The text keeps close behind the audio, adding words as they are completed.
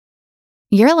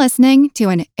You're listening to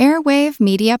an Airwave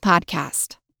Media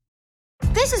Podcast.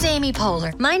 This is Amy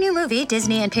Poehler. My new movie,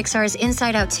 Disney and Pixar's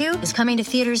Inside Out 2, is coming to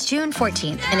theaters June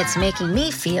 14th, and it's making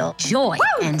me feel joy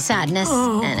and sadness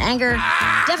and anger,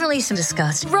 definitely some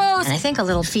disgust, and I think a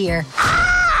little fear.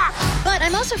 But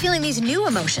I'm also feeling these new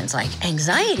emotions like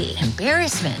anxiety,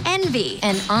 embarrassment, envy,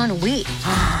 and ennui.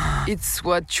 It's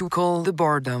what you call the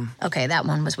boredom. Okay, that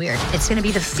one was weird. It's gonna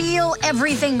be the feel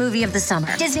everything movie of the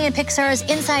summer. Disney and Pixar's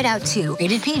Inside Out 2,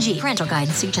 rated PG, parental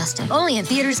guidance suggested. Only in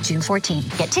theaters June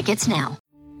 14th. Get tickets now.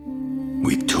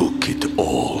 We took it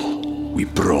all. We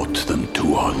brought them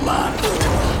to our land.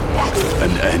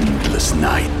 An endless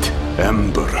night,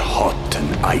 ember hot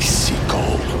and icy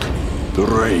cold. The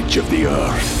rage of the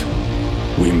earth.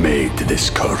 We made this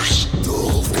curse.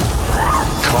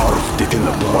 Carved it in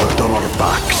the blood on our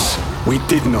backs. We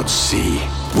did not see.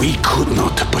 We could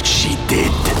not, but she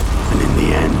did. And in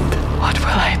the end... What will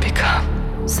I become?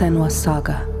 Senua's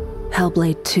Saga.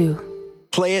 Hellblade 2.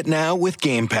 Play it now with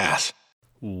Game Pass.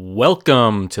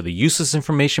 Welcome to the Useless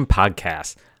Information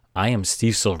Podcast. I am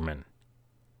Steve Silverman.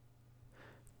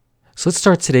 So let's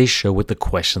start today's show with the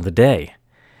question of the day.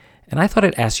 And I thought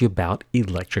I'd ask you about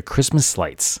electric Christmas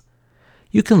lights.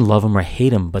 You can love them or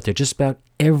hate them, but they're just about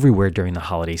everywhere during the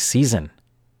holiday season.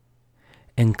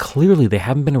 And clearly they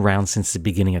haven't been around since the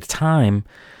beginning of time.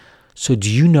 So do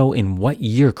you know in what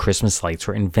year Christmas lights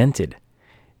were invented?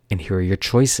 And here are your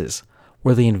choices.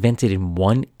 Were they invented in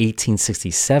 1,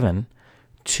 1867,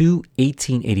 2,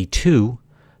 1882,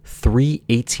 3,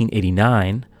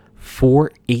 1889, 4,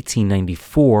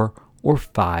 1894, or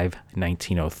 5,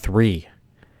 1903?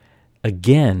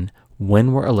 Again,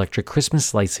 when were electric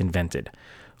Christmas lights invented?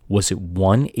 Was it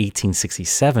 1,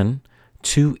 1867,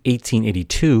 2,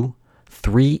 1882,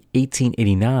 3,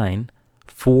 1889,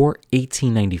 4,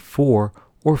 1894,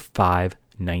 or 5,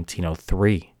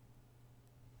 1903?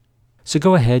 So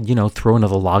go ahead, throw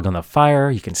another log on the fire.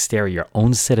 You can stare at your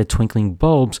own set of twinkling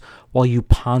bulbs while you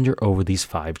ponder over these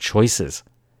 5 choices.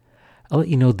 I'll let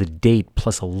you know the date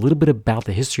plus a little bit about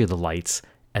the history of the lights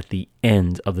at the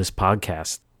end of this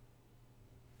podcast.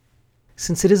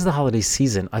 Since it is the holiday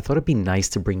season, I thought it'd be nice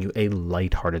to bring you a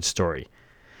lighthearted story.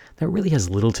 That really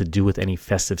has little to do with any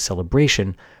festive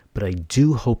celebration, but I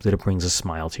do hope that it brings a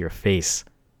smile to your face.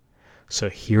 So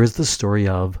here's the story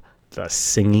of the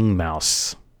Singing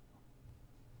Mouse.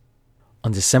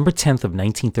 On December 10th of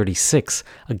 1936,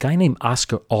 a guy named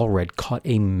Oscar Allred caught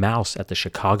a mouse at the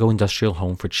Chicago Industrial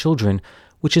Home for Children,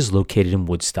 which is located in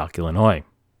Woodstock, Illinois.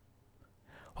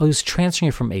 While he was transferring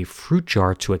it from a fruit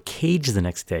jar to a cage the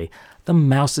next day, the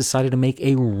mouse decided to make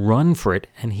a run for it,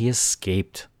 and he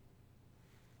escaped.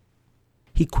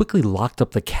 He quickly locked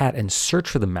up the cat and searched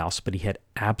for the mouse, but he had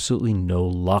absolutely no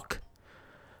luck.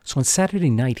 So on Saturday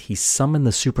night, he summoned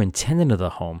the superintendent of the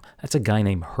home, that's a guy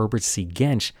named Herbert C.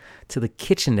 Gensch, to the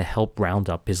kitchen to help round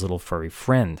up his little furry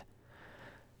friend.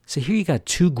 So here you got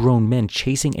 2 grown men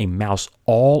chasing a mouse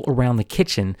all around the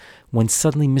kitchen when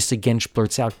suddenly Mr. Gensch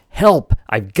blurts out, "Help!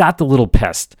 I've got the little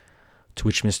pest!" To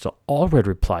which Mr. Allred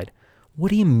replied, "What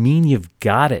do you mean you've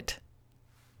got it?"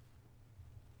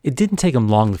 It didn't take him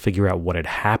long to figure out what had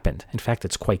happened. In fact,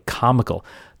 it's quite comical.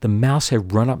 The mouse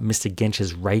had run up Mr.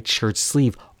 Gensch's right shirt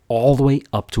sleeve all the way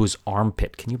up to his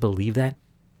armpit. Can you believe that?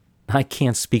 I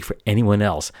can't speak for anyone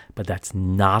else, but that's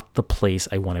not the place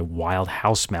I want a wild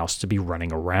house mouse to be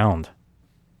running around.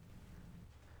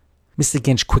 Mr.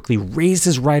 Gensch quickly raised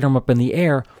his right arm up in the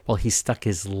air while he stuck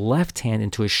his left hand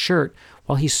into his shirt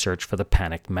while he searched for the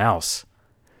panicked mouse.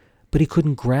 But he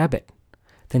couldn't grab it.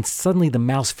 Then suddenly the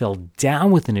mouse fell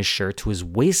down within his shirt to his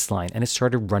waistline and it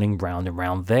started running round and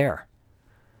round there.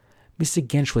 Mr.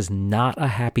 Gensch was not a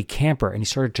happy camper and he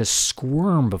started to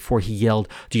squirm before he yelled,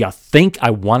 "Do you think I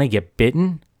want to get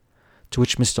bitten?" To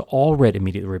which Mr. Allred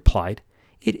immediately replied,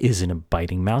 "It isn't a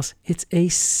biting mouse, it's a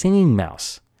singing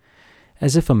mouse."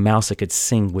 As if a mouse that could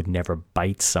sing would never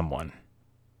bite someone.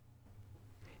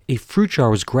 A fruit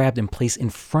jar was grabbed and placed in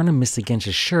front of Mr.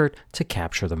 Gensch's shirt to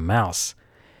capture the mouse.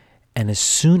 And as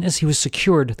soon as he was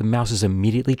secured, the mouse was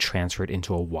immediately transferred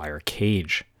into a wire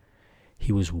cage.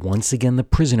 He was once again the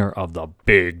prisoner of the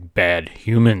big bad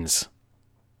humans.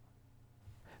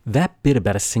 That bit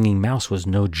about a singing mouse was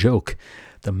no joke.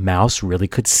 The mouse really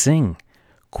could sing.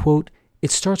 Quote,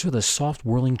 "It starts with a soft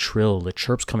whirling trill, the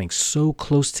chirps coming so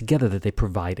close together that they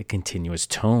provide a continuous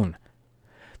tone.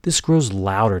 This grows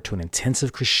louder to an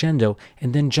intensive crescendo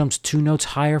and then jumps 2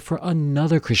 notes higher for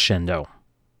another crescendo."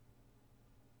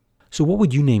 So what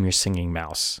would you name your singing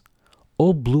mouse?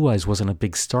 Old Blue Eyes wasn't a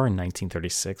big star in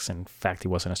 1936. In fact, he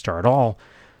wasn't a star at all.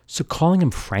 So calling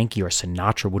him Frankie or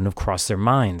Sinatra wouldn't have crossed their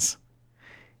minds.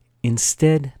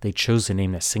 Instead, they chose to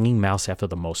name their singing mouse after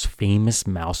the most famous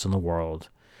mouse in the world.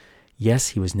 Yes,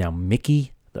 he was now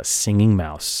Mickey the Singing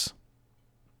Mouse.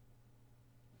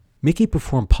 Mickey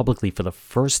performed publicly for the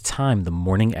first time the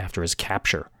morning after his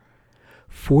capture.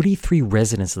 43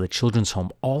 residents of the children's home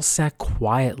all sat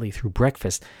quietly through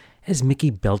breakfast as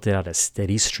Mickey belted out a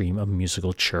steady stream of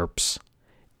musical chirps.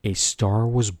 A star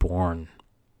was born.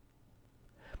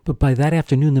 But by that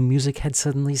afternoon, the music had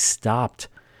suddenly stopped.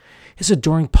 His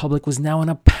adoring public was now in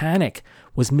a panic.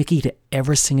 Was Mickey to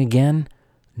ever sing again?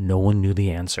 No one knew the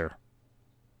answer.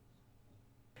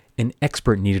 An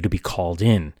expert needed to be called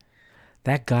in.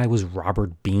 That guy was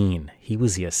Robert Bean. He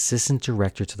was the assistant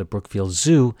director to the Brookfield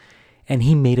Zoo, and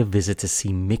he made a visit to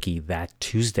see Mickey that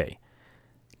Tuesday.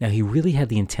 Now, he really had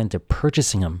the intent of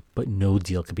purchasing him, but no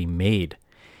deal could be made.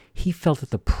 He felt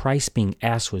that the price being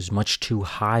asked was much too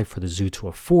high for the zoo to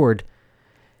afford,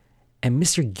 and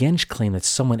Mr. Gensch claimed that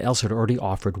someone else had already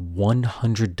offered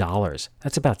 $100.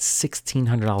 That's about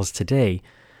 $1,600 today.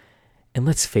 And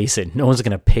let's face it, no one's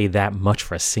going to pay that much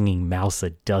for a singing mouse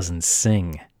that doesn't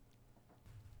sing.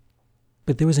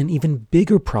 But there was an even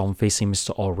bigger problem facing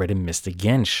Mr. Allred and Mr.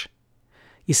 Gensch.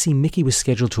 You see, Mickey was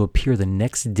scheduled to appear the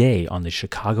next day on the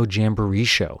Chicago Jamboree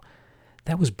Show.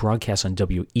 That was broadcast on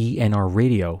WENR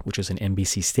Radio, which was an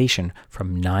NBC station,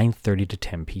 from 9:30 to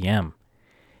 10 p.m.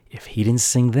 If he didn't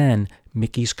sing then,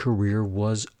 Mickey's career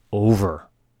was over.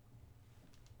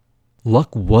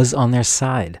 Luck was on their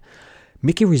side.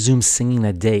 Mickey resumed singing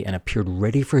that day and appeared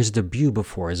ready for his debut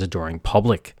before his adoring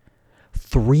public.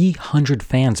 300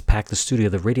 fans packed the studio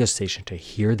of the radio station to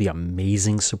hear the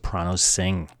amazing soprano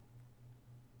sing.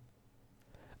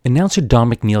 Announcer Don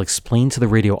McNeil explained to the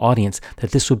radio audience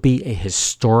that this would be a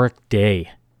historic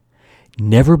day.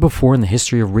 Never before in the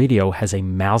history of radio has a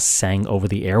mouse sang over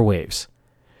the airwaves.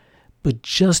 But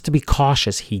just to be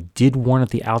cautious, he did warn at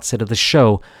the outset of the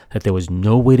show that there was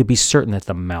no way to be certain that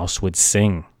the mouse would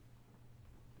sing.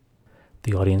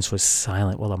 The audience was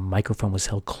silent while a microphone was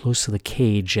held close to the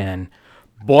cage, and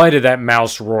boy did that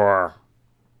mouse roar.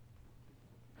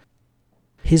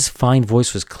 His fine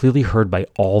voice was clearly heard by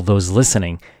all those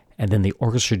listening, and then the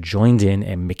orchestra joined in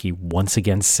and Mickey once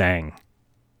again sang.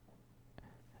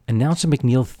 Announcer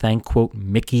McNeil thanked, quote,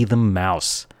 Mickey the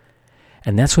Mouse.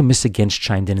 And that's when Mr. Gensch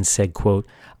chimed in and said, quote,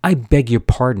 I beg your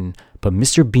pardon, but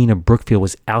Mr. Bean of Brookfield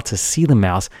was out to see the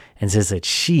mouse and says that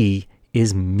she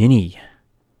is Minnie.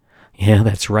 Yeah,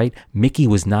 that's right. Mickey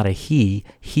was not a he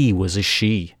was a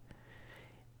she.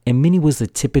 And Minnie was the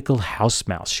typical house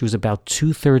mouse. She was about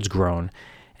 2/3 grown,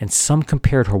 and some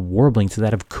compared her warbling to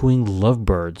that of cooing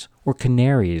lovebirds or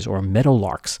canaries or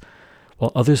meadowlarks,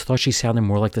 while others thought she sounded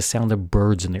more like the sound of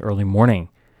birds in the early morning,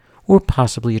 or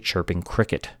possibly a chirping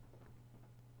cricket.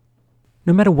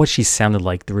 No matter what she sounded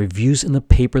like, the reviews in the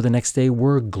paper the next day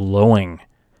were glowing.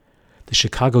 The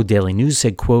Chicago Daily News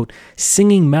said, quote,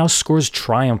 Singing Mouse scores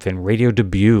triumph in radio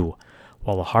debut,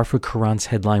 while the Hartford Courant's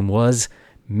headline was,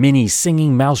 Minnie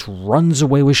Singing Mouse runs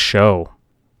away with show.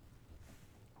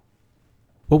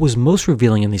 What was most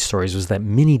revealing in these stories was that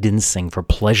Minnie didn't sing for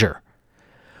pleasure.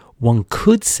 One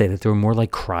could say that they were more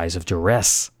like cries of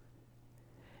duress.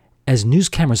 As news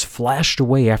cameras flashed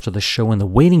away after the show in the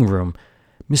waiting room,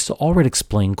 Mr. Allred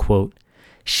explained, quote,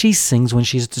 She sings when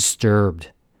she's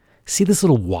disturbed. See this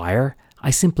little wire? I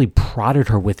simply prodded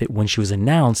her with it when she was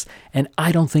announced, and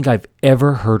I don't think I've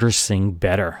ever heard her sing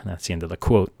better. That's the end of the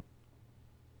quote.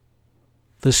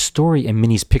 The story and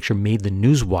Minnie's picture made the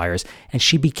news wires, and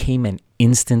she became an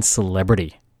instant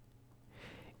celebrity.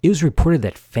 It was reported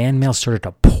that fan mail started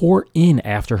to pour in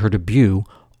after her debut,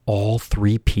 all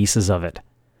 3 pieces of it.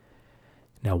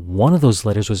 Now, one of those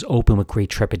letters was opened with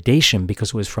great trepidation because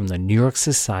it was from the New York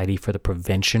Society for the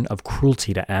Prevention of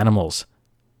Cruelty to Animals.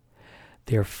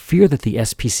 Their fear that the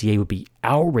SPCA would be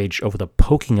outraged over the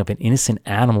poking of an innocent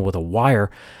animal with a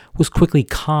wire was quickly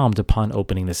calmed upon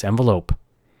opening this envelope.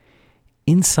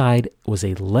 Inside was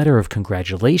a letter of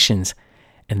congratulations,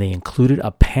 and they included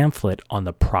a pamphlet on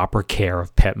the proper care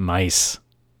of pet mice.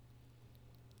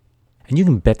 And you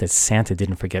can bet that Santa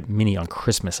didn't forget Minnie on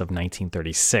Christmas of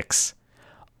 1936.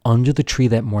 Under the tree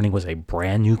that morning was a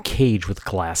brand new cage with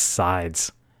glass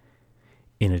sides.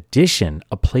 In addition,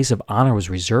 a place of honor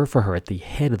was reserved for her at the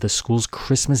head of the school's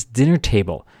Christmas dinner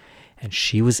table, and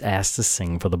she was asked to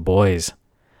sing for the boys.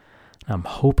 I'm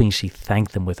hoping she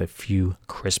thanked them with a few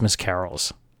Christmas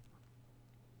carols.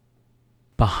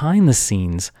 Behind the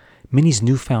scenes, Minnie's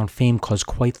newfound fame caused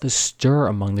quite the stir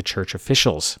among the church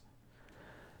officials.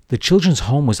 The children's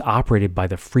home was operated by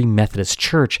the Free Methodist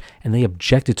Church, and they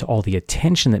objected to all the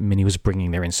attention that Minnie was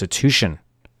bringing their institution.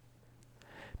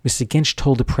 Mr. Gensch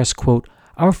told the press, quote,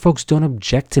 Our folks don't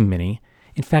object to Minnie.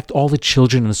 In fact, all the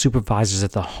children and the supervisors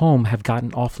at the home have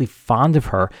gotten awfully fond of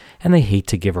her, and they hate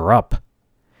to give her up.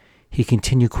 He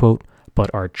continued, quote,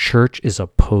 "But our church is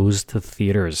opposed to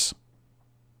theaters."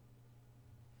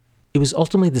 It was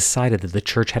ultimately decided that the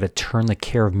church had to turn the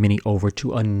care of Minnie over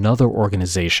to another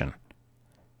organization.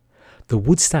 The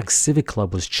Woodstock Civic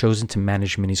Club was chosen to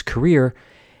manage Minnie's career,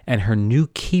 and her new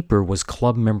keeper was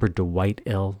club member Dwight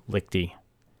L. Lichty.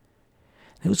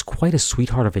 It was quite a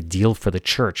sweetheart of a deal for the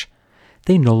church.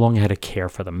 They no longer had to care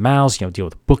for the mouse, deal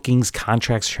with bookings,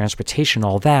 contracts, transportation,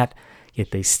 all that,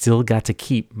 yet they still got to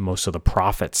keep most of the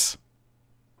profits.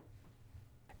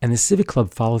 And the Civic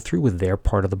Club followed through with their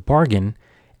part of the bargain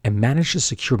and managed to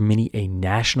secure Minnie a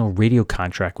national radio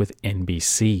contract with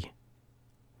NBC.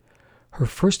 Her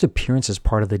first appearance as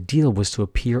part of the deal was to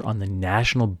appear on the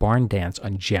National Barn Dance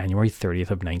on January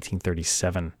 30th of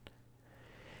 1937.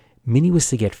 Minnie was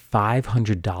to get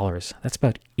 $500, that's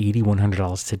about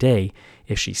 $8,100 today,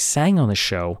 if she sang on the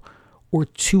show, or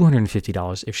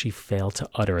 $250 if she failed to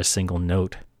utter a single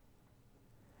note.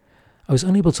 I was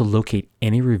unable to locate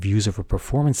any reviews of her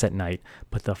performance that night,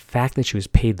 but the fact that she was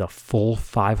paid the full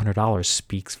 $500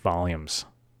 speaks volumes.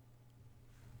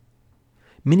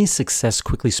 Minnie's success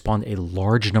quickly spawned a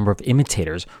large number of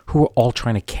imitators who were all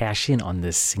trying to cash in on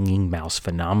this singing mouse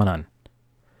phenomenon.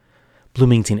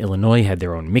 Bloomington, Illinois had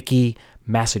their own Mickey,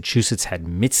 Massachusetts had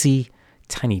Mitzi,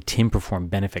 Tiny Tim performed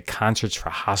benefit concerts for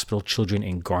hospital children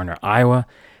in Garner, Iowa.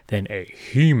 Then a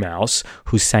he-mouse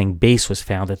who sang bass was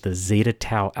found at the Zeta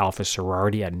Tau Alpha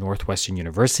sorority at Northwestern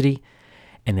University,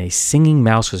 and a singing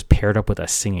mouse was paired up with a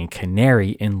singing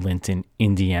canary in Linton,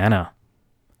 Indiana.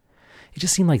 It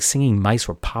just seemed like singing mice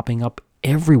were popping up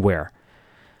everywhere.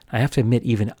 I have to admit,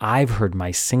 even I've heard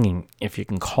mice singing, if you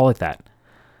can call it that.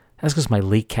 That's because my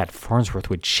late cat Farnsworth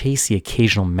would chase the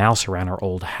occasional mouse around our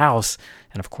old house,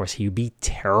 and of course he would be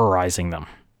terrorizing them.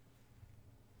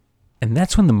 And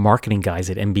that's when the marketing guys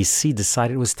at NBC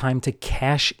decided it was time to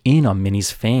cash in on Minnie's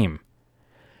fame.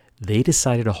 They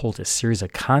decided to hold a series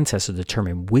of contests to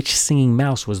determine which singing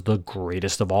mouse was the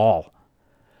greatest of all.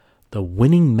 The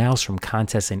winning mouse from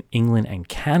contests in England and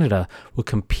Canada would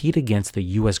compete against the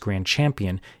U.S. Grand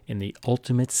Champion in the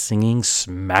Ultimate Singing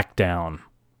Smackdown.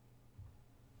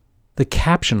 The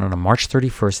caption on a March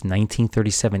 31st,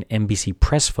 1937 NBC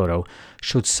press photo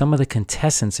showed some of the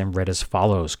contestants and read as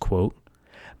follows, quote,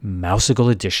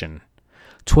 "Mouseigle Edition.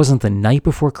 'Twasn't the night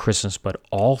before Christmas, but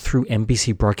all through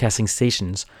NBC broadcasting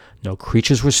stations, no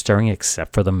creatures were stirring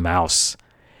except for the mouse.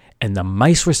 And the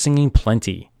mice were singing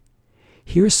plenty.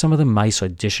 Here are some of the mice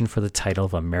auditioned for the title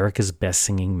of America's Best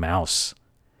Singing Mouse.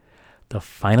 The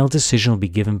final decision will be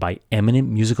given by eminent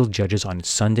musical judges on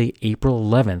Sunday, April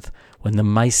 11th, when the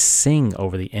mice sing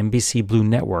over the NBC Blue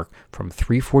Network from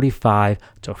 3:45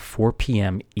 to 4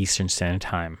 p.m. Eastern Standard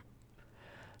Time.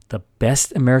 The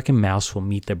best American mouse will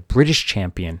meet the British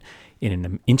champion in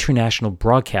an international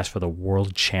broadcast for the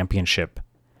World Championship.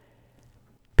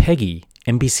 Peggy,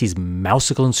 NBC's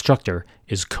mouseigle instructor,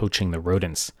 is coaching the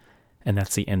rodents." And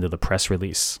that's the end of the press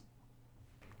release.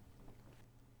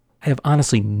 I have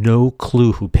honestly no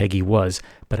clue who Peggy was,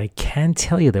 but I can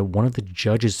tell you that one of the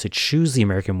judges to choose the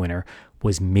American winner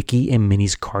was Mickey and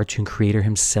Minnie's cartoon creator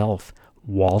himself,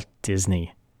 Walt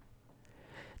Disney.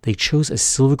 They chose a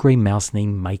silver gray mouse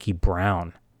named Mikey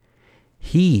Brown.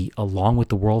 He, along with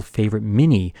the world favorite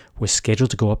Minnie, was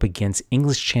scheduled to go up against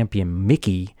English champion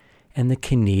Mickey and the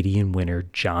Canadian winner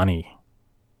Johnny.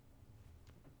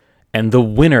 And the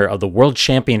winner of the World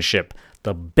Championship,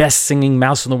 the best singing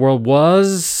mouse in the world,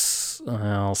 was...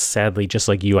 Well, sadly, just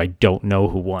like you, I don't know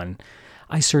who won.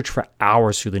 I searched for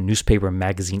hours through the newspaper and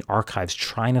magazine archives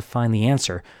trying to find the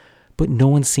answer, but no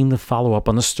one seemed to follow up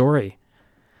on the story.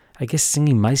 I guess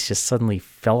singing mice just suddenly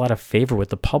fell out of favor with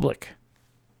the public.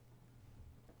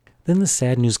 Then the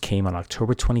sad news came on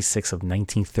October 26 of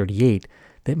 1938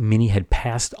 that Minnie had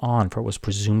passed on for what was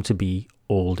presumed to be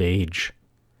old age.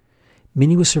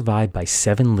 Minnie was survived by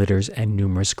 7 litters and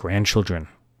numerous grandchildren.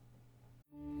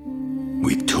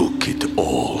 We took it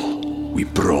all. We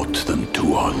brought them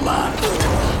to our land.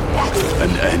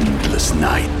 An endless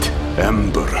night,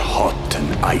 ember hot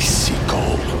and icy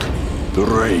cold. The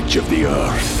rage of the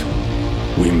earth.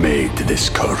 We made this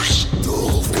curse.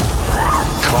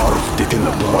 Carved it in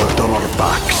the blood on our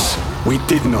backs. We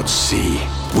did not see.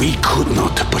 We could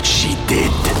not, but she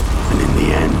did. And in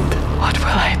the end... What will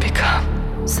I become?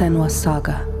 Senua's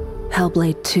Saga,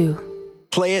 Hellblade 2.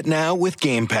 Play it now with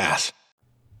Game Pass.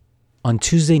 On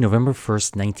Tuesday, November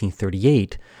 1st,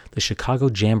 1938, the Chicago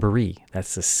Jamboree,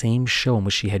 that's the same show in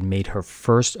which she had made her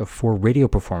first of 4 radio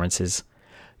performances,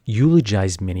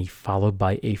 eulogized Minnie, followed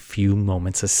by a few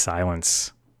moments of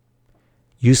silence.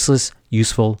 Useless,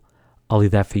 useful, I'll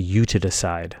leave that for you to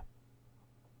decide.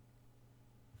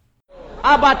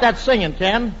 How about that singing,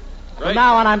 Ken? Great. From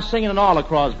now on, I'm singing in all of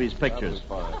Crosby's pictures.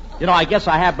 You know, I guess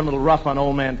I have been a little rough on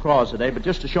Old Man Cross today, but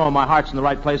just to show him my heart's in the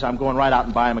right place, I'm going right out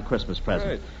and buy him a Christmas present.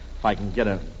 Great. If I can get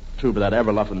a tube of that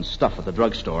Everluffin stuff at the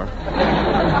drugstore.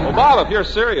 Well, Bob, if you're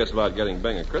serious about getting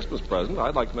Bing a Christmas present,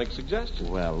 I'd like to make a suggestion.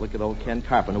 Well, look at old Ken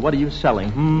Carpenter. What are you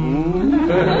selling?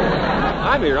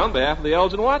 I'm here on behalf of the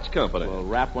Elgin Watch Company. Well,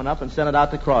 wrap one up and send it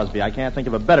out to Crosby. I can't think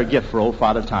of a better gift for old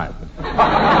Father Time.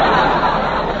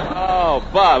 Oh,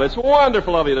 Bob, it's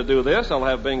wonderful of you to do this. I'll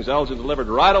have Bing's Elgin delivered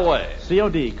right away.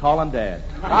 COD, call him Dad.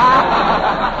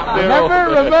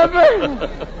 Remember?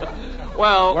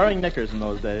 Well, wearing knickers in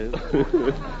those days.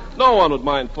 No one would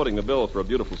mind footing the bill for a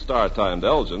beautiful star-timed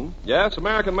Elgin. Yes,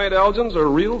 American-made Elgins are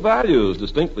real values,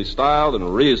 distinctly styled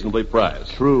and reasonably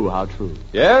priced. True, how true.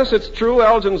 Yes, it's true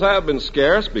Elgins have been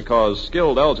scarce because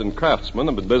skilled Elgin craftsmen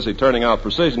have been busy turning out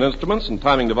precision instruments and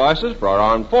timing devices for our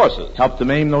armed forces. Help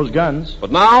them aim those guns.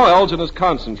 But now Elgin is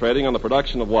concentrating on the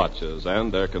production of watches,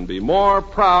 and there can be more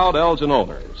proud Elgin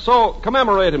owners. So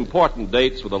commemorate important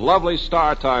dates with a lovely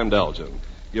star-timed Elgin.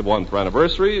 Give one for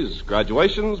anniversaries,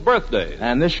 graduations, birthdays.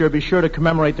 And this year, be sure to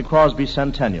commemorate the Crosby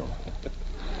Centennial. If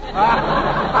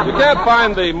you can't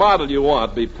find the model you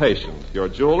want, be patient. Your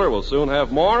jeweler will soon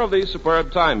have more of these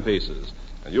superb timepieces,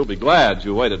 and you'll be glad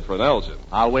you waited for an Elgin.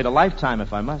 I'll wait a lifetime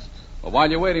if I must. Well,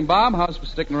 while you're waiting, Bob, how's for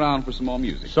sticking around for some more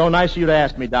music? So nice of you to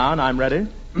ask me, Don. I'm ready.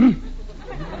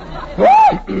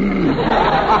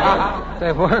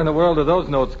 Say, where in the world do those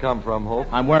notes come from, Hope?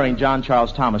 I'm wearing John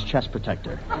Charles Thomas chest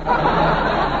protector.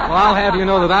 Well, I'll have you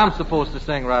know that I'm supposed to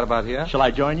sing right about here. Shall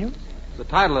I join you? The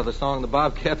title of the song the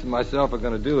Bobcats and myself are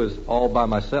going to do is All by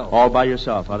Myself. All by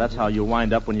yourself. Well, that's how you'll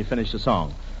wind up when you finish the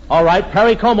song. All right,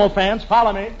 Perry Como fans,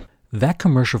 follow me. That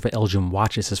commercial for Elgin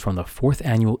watches is from the 4th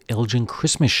annual Elgin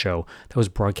Christmas show that was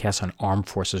broadcast on Armed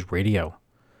Forces Radio.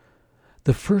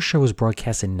 The first show was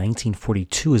broadcast in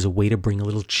 1942 as a way to bring a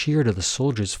little cheer to the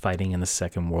soldiers fighting in the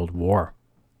Second World War.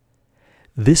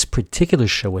 This particular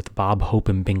show with Bob Hope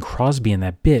and Bing Crosby in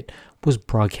that bit was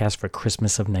broadcast for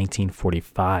Christmas of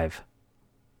 1945.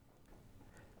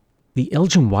 The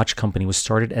Elgin Watch Company was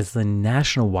started as the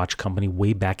National Watch Company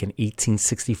way back in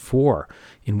 1864,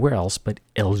 in where else but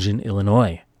Elgin,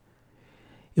 Illinois.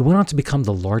 It went on to become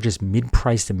the largest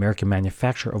mid-priced American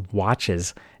manufacturer of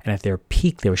watches, and at their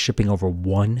peak they were shipping over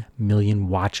 1 million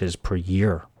watches per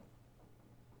year.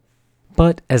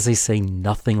 But, as they say,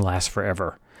 nothing lasts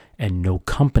forever, and no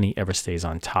company ever stays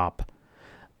on top.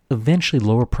 Eventually,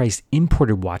 lower-priced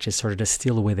imported watches started to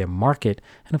steal away their market,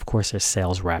 and of course their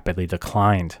sales rapidly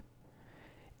declined.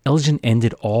 Elgin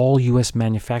ended all U.S.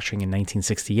 manufacturing in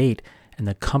 1968, and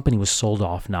the company was sold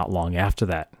off not long after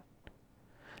that.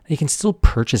 You can still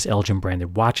purchase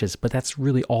Elgin-branded watches, but that's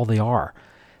really all they are.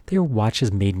 They are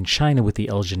watches made in China with the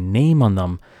Elgin name on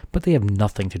them, but they have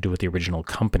nothing to do with the original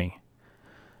company.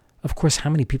 Of course, how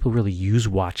many people really use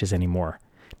watches anymore?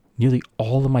 Nearly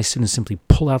all of my students simply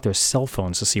pull out their cell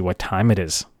phones to see what time it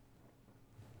is.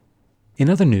 In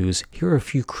other news, here are a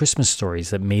few Christmas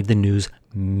stories that made the news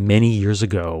many years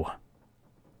ago.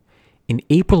 In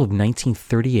April of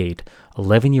 1938,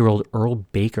 11-year-old Earl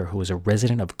Baker, who was a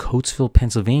resident of Coatesville,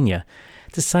 Pennsylvania,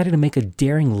 decided to make a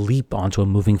daring leap onto a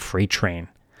moving freight train.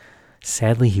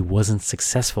 Sadly, he wasn't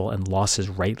successful and lost his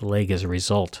right leg as a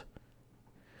result.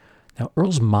 Now,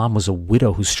 Earl's mom was a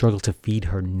widow who struggled to feed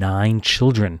her 9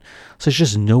 children, so there's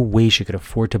just no way she could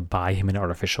afford to buy him an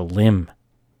artificial limb.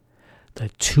 The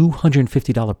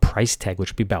 $250 price tag,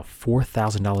 which would be about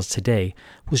 $4,000 today,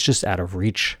 was just out of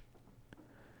reach.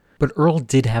 But Earl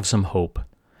did have some hope.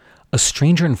 A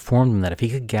stranger informed him that if he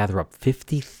could gather up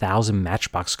 50,000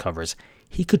 Matchbox covers,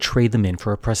 he could trade them in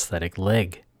for a prosthetic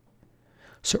leg.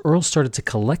 So Earl started to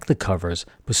collect the covers,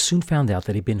 but soon found out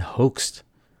that he'd been hoaxed.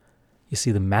 You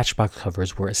see, the Matchbox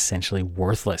covers were essentially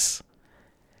worthless.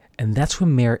 And that's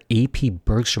when Mayor A.P.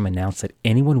 Bergstrom announced that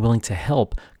anyone willing to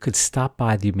help could stop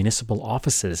by the municipal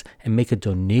offices and make a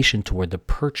donation toward the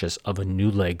purchase of a new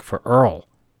leg for Earl.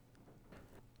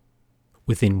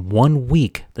 Within 1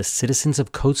 week, the citizens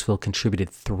of Coatesville contributed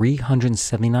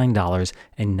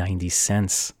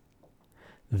 $379.90.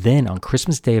 Then, on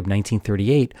Christmas Day of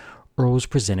 1938, Earl was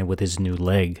presented with his new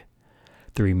leg.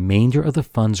 The remainder of the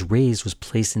funds raised was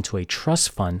placed into a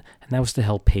trust fund, and that was to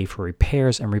help pay for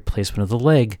repairs and replacement of the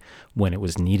leg when it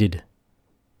was needed.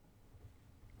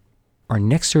 Our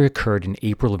next story occurred in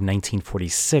April of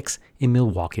 1946 in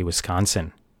Milwaukee,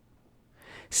 Wisconsin.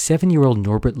 7-year-old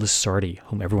Norbert Lissardi,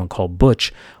 whom everyone called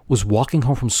Butch, was walking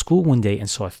home from school one day and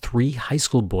saw 3 high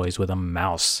school boys with a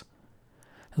mouse.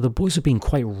 Now, the boys were being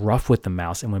quite rough with the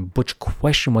mouse, and when Butch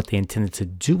questioned what they intended to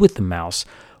do with the mouse,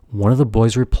 One of the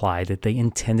boys replied that they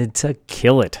intended to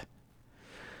kill it.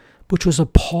 Butch was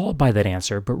appalled by that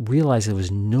answer, but realized there was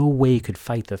no way he could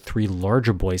fight the 3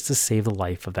 larger boys to save the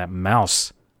life of that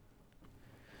mouse.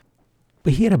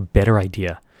 But he had a better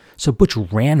idea, so Butch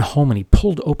ran home and he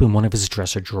pulled open one of his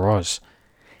dresser drawers.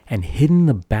 And hidden in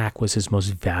the back was his most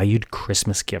valued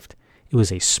Christmas gift. It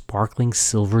was a sparkling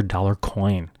silver dollar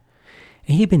coin.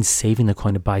 And he had been saving the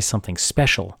coin to buy something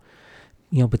special.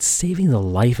 But saving the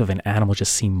life of an animal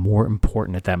just seemed more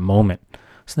important at that moment.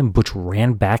 So then Butch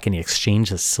ran back and he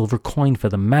exchanged the silver coin for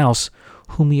the mouse,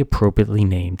 whom he appropriately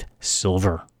named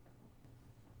Silver.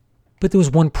 But there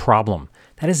was one problem.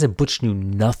 That is that Butch knew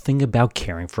nothing about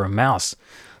caring for a mouse.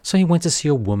 So he went to see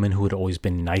a woman who had always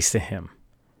been nice to him.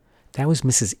 That was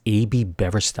Mrs. A.B.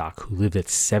 Beverstock, who lived at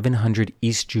 700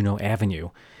 East Juneau Avenue,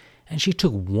 and she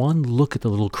took one look at the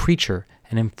little creature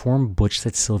and informed Butch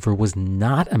that Silver was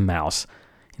not a mouse.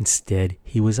 Instead,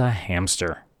 he was a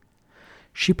hamster.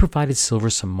 She provided Silver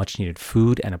some much-needed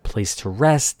food and a place to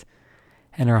rest,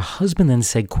 and her husband then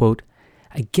said, quote,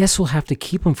 "I guess we'll have to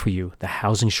keep him for you, the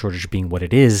housing shortage being what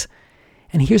it is,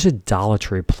 and here's $1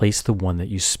 to replace the one that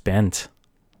you spent."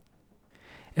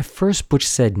 At first, Butch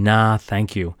said, "Nah,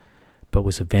 thank you," but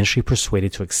was eventually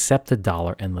persuaded to accept the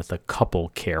 $1 and let the couple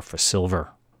care for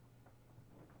Silver.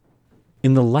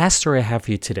 In the last story I have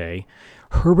for you today,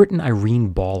 Herbert and Irene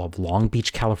Ball of Long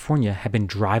Beach, California had been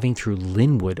driving through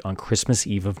Linwood on Christmas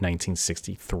Eve of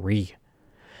 1963.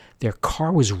 Their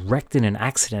car was wrecked in an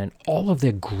accident and all of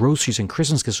their groceries and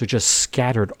Christmas gifts were just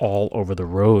scattered all over the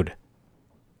road.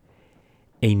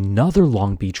 Another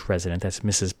Long Beach resident, that's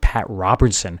Mrs. Pat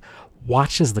Robertson,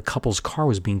 watched as the couple's car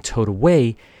was being towed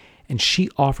away, and she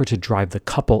offered to drive the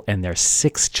couple and their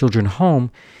 6 children home,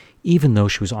 even though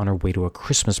she was on her way to a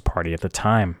Christmas party at the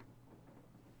time.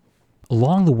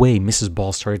 Along the way, Mrs.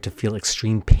 Ball started to feel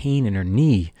extreme pain in her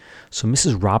knee, so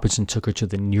Mrs. Robertson took her to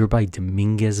the nearby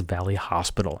Dominguez Valley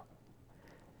Hospital.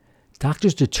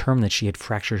 Doctors determined that she had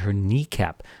fractured her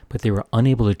kneecap, but they were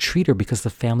unable to treat her because the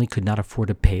family could not afford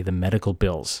to pay the medical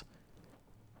bills.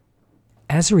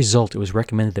 As a result, it was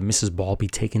recommended that Mrs. Ball be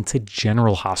taken to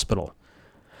General Hospital.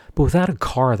 But without a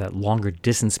car, that longer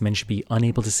distance meant she'd be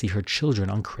unable to see her children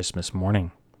on Christmas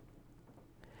morning.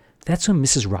 That's when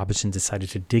Mrs. Robertson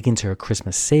decided to dig into her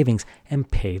Christmas savings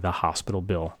and pay the hospital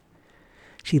bill.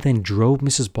 She then drove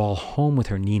Mrs. Ball home with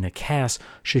her knee in a cast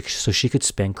so she could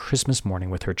spend Christmas morning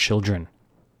with her children.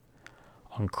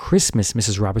 On Christmas,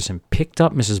 Mrs. Robertson picked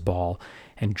up Mrs. Ball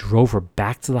and drove her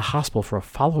back to the hospital for a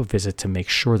follow-up visit to make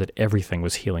sure that everything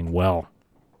was healing well.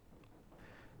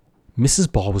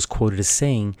 Mrs. Ball was quoted as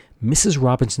saying, "Mrs.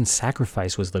 Robertson's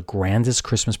sacrifice was the grandest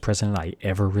Christmas present I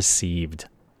ever received."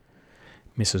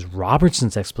 Mrs.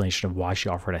 Robertson's explanation of why she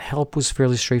offered to help was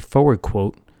fairly straightforward,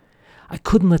 quote, "I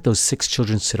couldn't let those 6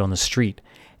 children sit on the street.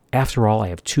 After all, I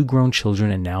have 2 grown children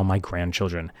and now my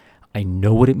grandchildren. I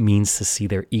know what it means to see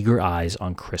their eager eyes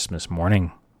on Christmas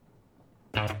morning."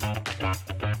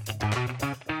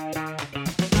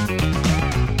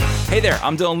 Hey there,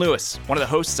 I'm Dylan Lewis, one of the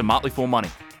hosts of Motley Fool Money.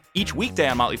 Each weekday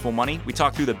on Motley Fool Money, we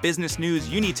talk through the business news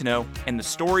you need to know and the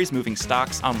stories moving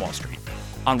stocks on Wall Street.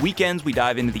 On weekends, we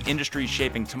dive into the industries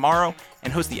shaping tomorrow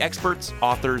and host the experts,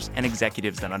 authors, and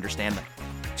executives that understand them.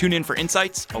 Tune in for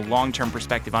insights, a long-term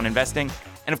perspective on investing,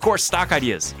 and of course, stock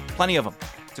ideas. Plenty of them.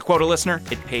 To quote a listener,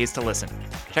 it pays to listen.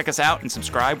 Check us out and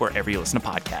subscribe wherever you listen to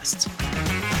podcasts.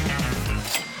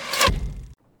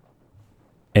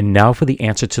 And now for the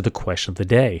answer to the question of the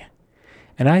day.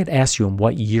 And I had asked you in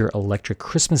what year electric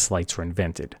Christmas lights were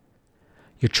invented.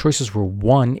 Your choices were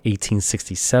 1,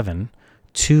 1867,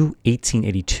 2,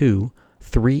 1882,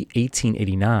 3,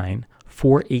 1889,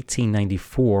 4,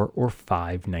 1894, or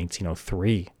 5,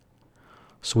 1903.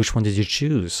 So which one did you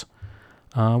choose?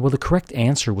 Well, the correct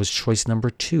answer was choice number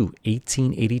 2,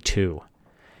 1882.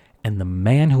 And the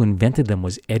man who invented them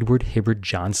was Edward Hibbert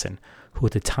Johnson, who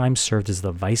at the time served as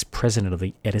the vice president of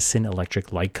the Edison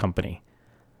Electric Light Company.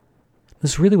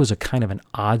 This really was a kind of an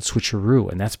odd switcheroo,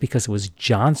 and that's because it was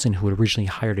Johnson who had originally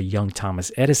hired a young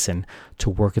Thomas Edison to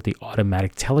work at the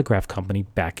Automatic Telegraph Company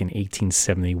back in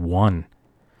 1871.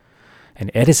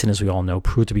 And Edison, as we all know,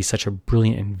 proved to be such a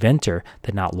brilliant inventor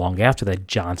that not long after that,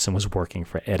 Johnson was working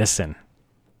for Edison.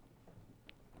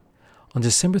 On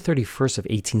December 31st of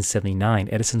 1879,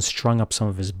 Edison strung up some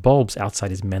of his bulbs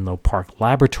outside his Menlo Park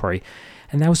laboratory,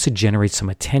 and that was to generate some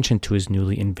attention to his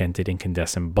newly invented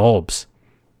incandescent bulbs.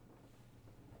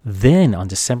 Then, on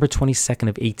December 22nd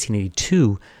of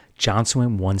 1882, Johnson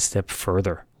went one step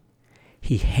further.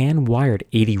 He hand-wired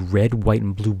 80 red, white,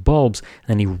 and blue bulbs, and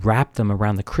then he wrapped them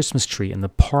around the Christmas tree in the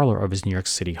parlor of his New York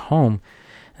City home,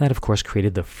 and that, of course,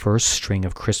 created the first string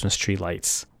of Christmas tree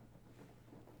lights.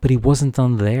 But he wasn't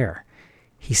done there.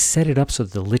 He set it up so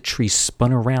that the lit tree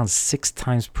spun around 6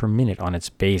 times per minute on its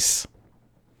base.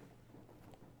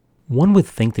 One would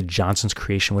think that Johnson's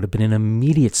creation would have been an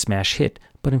immediate smash hit,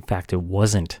 but in fact it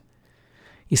wasn't.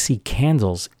 You see,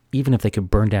 candles, even if they could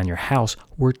burn down your house,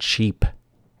 were cheap.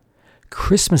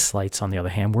 Christmas lights, on the other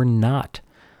hand, were not.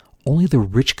 Only the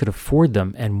rich could afford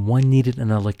them, and one needed an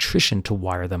electrician to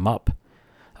wire them up.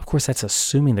 Of course, that's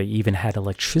assuming that you even had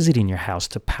electricity in your house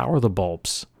to power the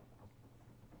bulbs.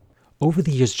 Over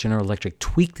the years, General Electric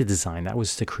tweaked the design that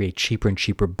was to create cheaper and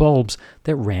cheaper bulbs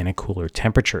that ran at cooler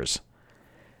temperatures.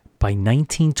 By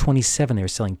 1927, they were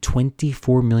selling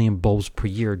 24 million bulbs per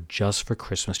year just for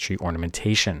Christmas tree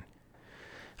ornamentation.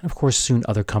 And of course, soon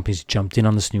other companies jumped in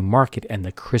on this new market and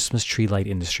the Christmas tree light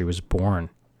industry was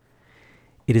born.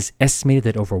 It is estimated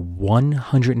that over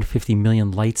 150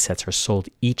 million light sets are sold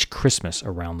each Christmas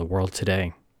around the world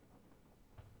today.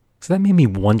 So that made me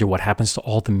wonder what happens to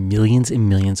all the millions and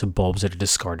millions of bulbs that are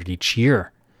discarded each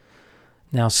year.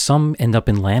 Now, some end up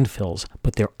in landfills,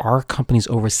 but there are companies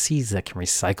overseas that can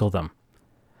recycle them.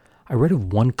 I read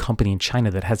of one company in China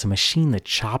that has a machine that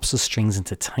chops the strings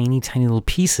into tiny, tiny little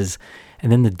pieces,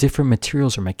 and then the different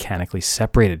materials are mechanically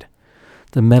separated.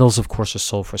 The metals, of course, are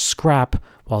sold for scrap,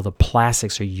 while the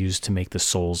plastics are used to make the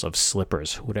soles of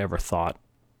slippers. Who would ever thought?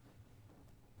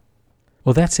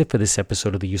 Well, that's it for this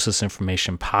episode of the Useless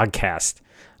Information Podcast.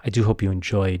 I do hope you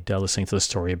enjoyed listening to the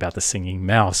story about the singing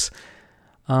mouse.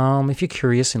 If you're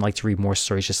curious and like to read more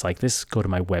stories just like this, go to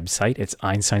my website. It's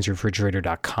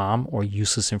einsteinsrefrigerator.com or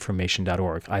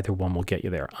uselessinformation.org. Either one will get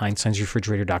you there,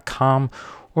 einsteinsrefrigerator.com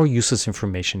or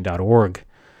uselessinformation.org.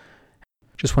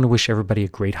 Just want to wish everybody a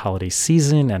great holiday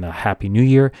season and a happy new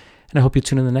year, and I hope you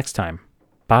tune in the next time.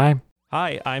 Bye.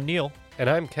 Hi, I'm Neil. And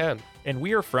I'm Ken. And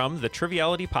we are from the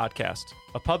Triviality Podcast,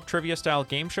 a pub trivia-style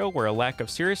game show where a lack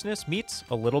of seriousness meets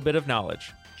a little bit of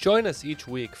knowledge. Join us each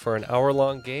week for an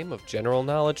hour-long game of general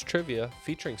knowledge trivia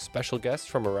featuring special guests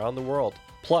from around the world,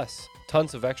 plus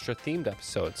tons of extra themed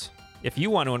episodes. If you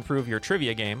want to improve your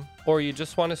trivia game, or you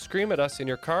just want to scream at us in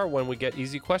your car when we get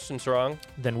easy questions wrong,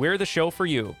 then we're the show for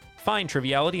you. Find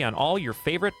Triviality on all your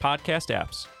favorite podcast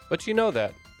apps. But you know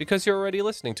that because you're already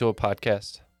listening to a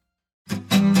podcast.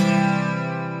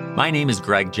 My name is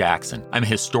Greg Jackson. I'm a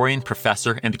historian,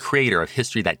 professor, and the creator of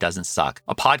History That Doesn't Suck,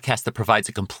 a podcast that provides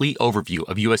a complete overview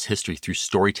of U.S. history through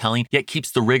storytelling, yet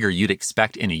keeps the rigor you'd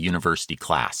expect in a university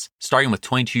class. Starting with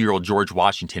 22-year-old George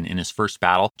Washington in his first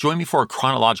battle, join me for a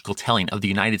chronological telling of the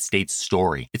United States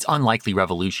story, its unlikely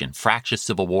revolution, fractious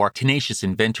civil war, tenacious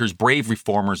inventors, brave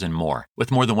reformers, and more.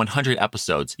 With more than 100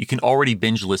 episodes, you can already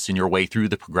binge listen your way through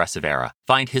the progressive era.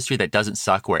 Find History That Doesn't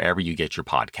Suck wherever you get your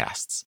podcasts.